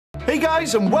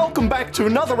guys, and welcome back to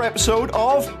another episode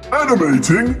of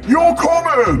Animating Your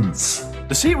Comments!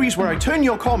 The series where I turn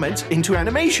your comments into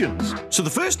animations. So the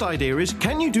first idea is,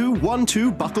 can you do 1,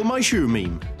 2, buckle my shoe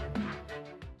meme?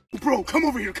 Bro, come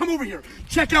over here.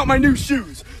 Check out my new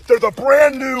shoes. They're the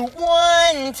brand new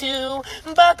 1, 2,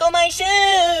 buckle my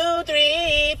shoe.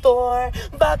 3, 4,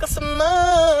 buckle some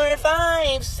more.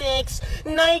 5, 6,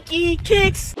 Nike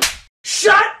kicks.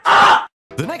 Shut up!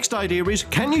 The next idea is,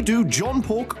 can you do John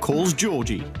Pork calls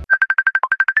Georgie?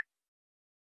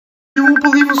 You won't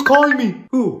believe who's calling me.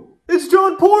 Who? It's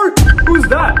John Pork! Who's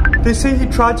that? They say he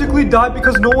tragically died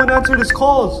because no one answered his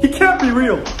calls. He can't be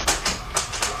real.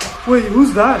 Wait,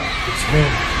 who's that? It's me.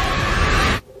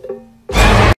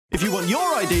 If you want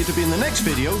your idea to be in the next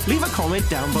video, leave a comment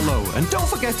down below. And don't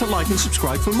forget to like and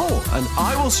subscribe for more. And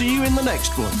I will see you in the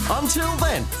next one. Until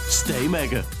then, stay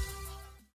mega.